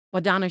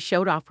Madonna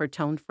showed off her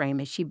toned frame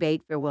as she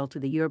bade farewell to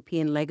the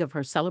European leg of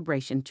her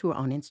celebration tour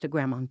on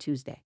Instagram on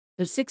Tuesday.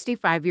 The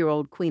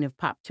 65-year-old queen of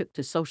pop took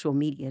to social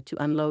media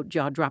to unload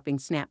jaw-dropping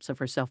snaps of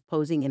herself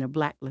posing in a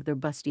black leather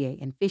bustier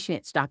and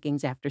fishnet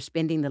stockings after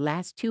spending the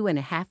last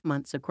 2.5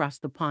 months across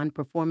the pond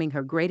performing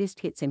her greatest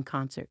hits in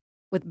concert.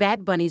 With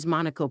Bad Bunny's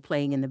Monaco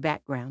playing in the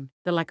background,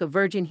 the Like a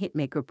Virgin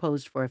hitmaker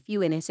posed for a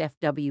few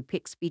NSFW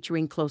pics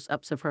featuring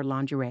close-ups of her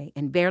lingerie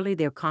and barely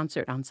their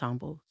concert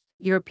ensembles.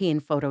 European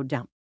photo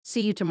dump.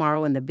 "See you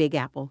tomorrow in the Big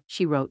Apple,"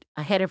 she wrote,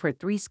 ahead of her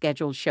 3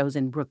 scheduled shows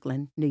in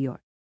Brooklyn, New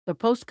York. The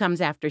post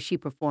comes after she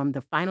performed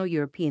the final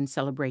European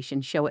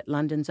celebration show at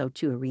London's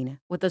O2 Arena,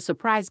 with a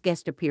surprise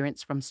guest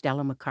appearance from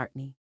Stella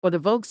McCartney. For the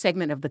Vogue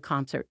segment of the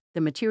concert,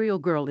 the Material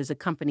Girl is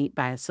accompanied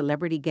by a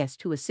celebrity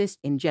guest who assists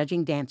in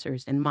judging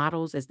dancers and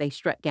models as they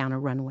strut down a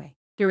runway.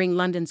 During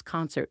London's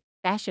concert,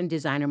 fashion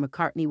designer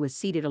McCartney was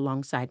seated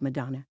alongside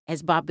Madonna,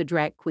 as Bob the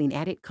Drag Queen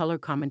added color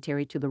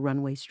commentary to the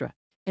runway strut.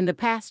 In the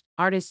past,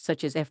 artists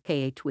such as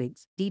FKA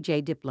Twigs,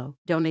 DJ Diplo,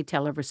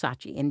 Donatella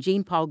Versace, and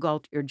Jean-Paul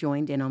Gaultier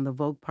joined in on the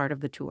Vogue part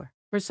of the tour.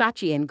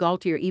 Versace and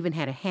Gaultier even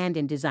had a hand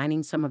in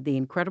designing some of the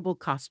incredible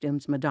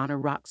costumes Madonna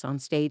rocks on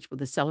stage for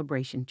the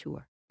Celebration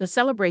Tour. The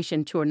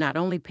Celebration Tour not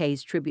only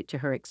pays tribute to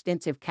her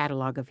extensive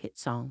catalog of hit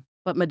songs,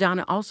 but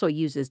Madonna also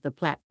uses the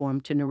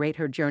platform to narrate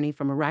her journey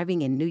from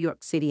arriving in New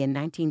York City in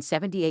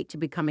 1978 to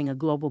becoming a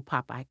global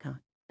pop icon.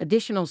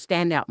 Additional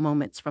standout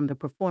moments from the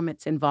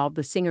performance involved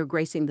the singer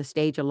gracing the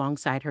stage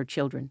alongside her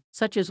children,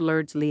 such as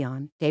Lourdes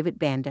Leon, David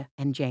Banda,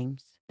 and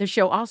James. The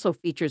show also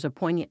features a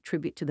poignant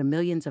tribute to the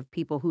millions of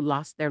people who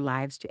lost their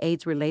lives to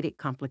AIDS-related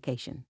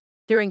complications.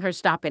 During her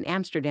stop in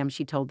Amsterdam,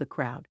 she told the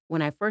crowd,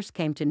 "When I first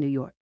came to New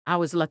York, I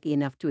was lucky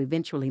enough to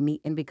eventually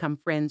meet and become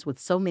friends with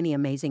so many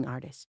amazing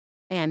artists.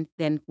 And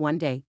then, one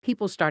day,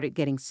 people started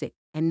getting sick,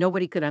 and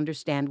nobody could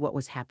understand what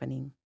was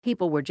happening.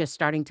 People were just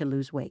starting to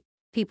lose weight.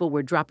 People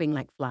were dropping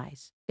like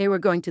flies. They were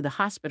going to the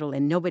hospital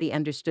and nobody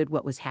understood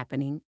what was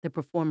happening," the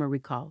performer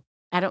recalled.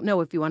 "I don't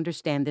know if you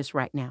understand this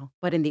right now,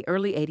 but in the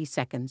early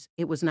 80s,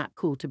 it was not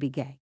cool to be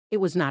gay. It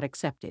was not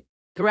accepted."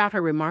 Throughout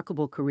her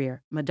remarkable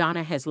career,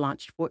 Madonna has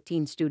launched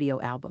 14 studio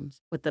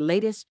albums, with the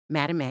latest,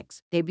 Madam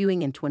X,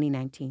 debuting in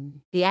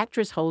 2019. The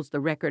actress holds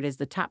the record as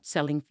the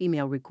top-selling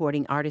female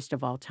recording artist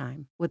of all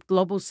time, with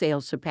global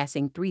sales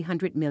surpassing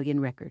 300 million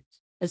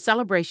records. The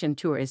Celebration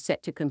Tour is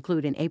set to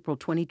conclude in April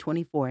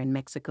 2024 in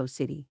Mexico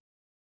City.